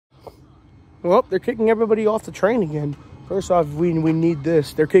Well, they're kicking everybody off the train again. First off, we need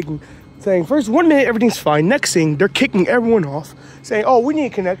this. They're saying first 1 minute everything's fine. Next thing, they're kicking everyone off, saying, oh, we need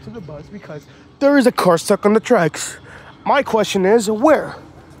to connect to the bus because there is a car stuck on the tracks. My question is, where?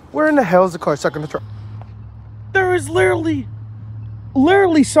 Where in the hell is the car stuck on the track? There is literally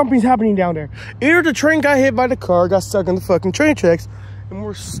something's happening down there. Either the train got hit by the car, got stuck on the fucking train tracks, and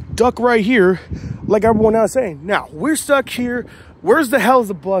we're stuck right here, like everyone else saying. Now, we're stuck here. Where's the hell is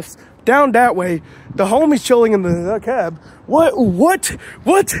the bus? Down that way. The homie's chilling in the cab. What?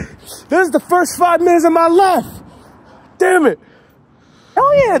 This is the first 5 minutes of my life. Damn it.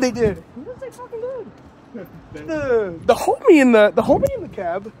 Hell yeah, they did. Yes, they fucking did. The homie in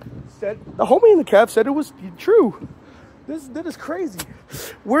the cab said it was true. That is crazy.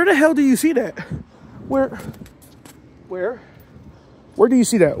 Where the hell do you see that? Where do you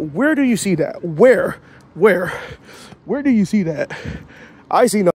see that? Where do you see that? Where do you see that? I see no.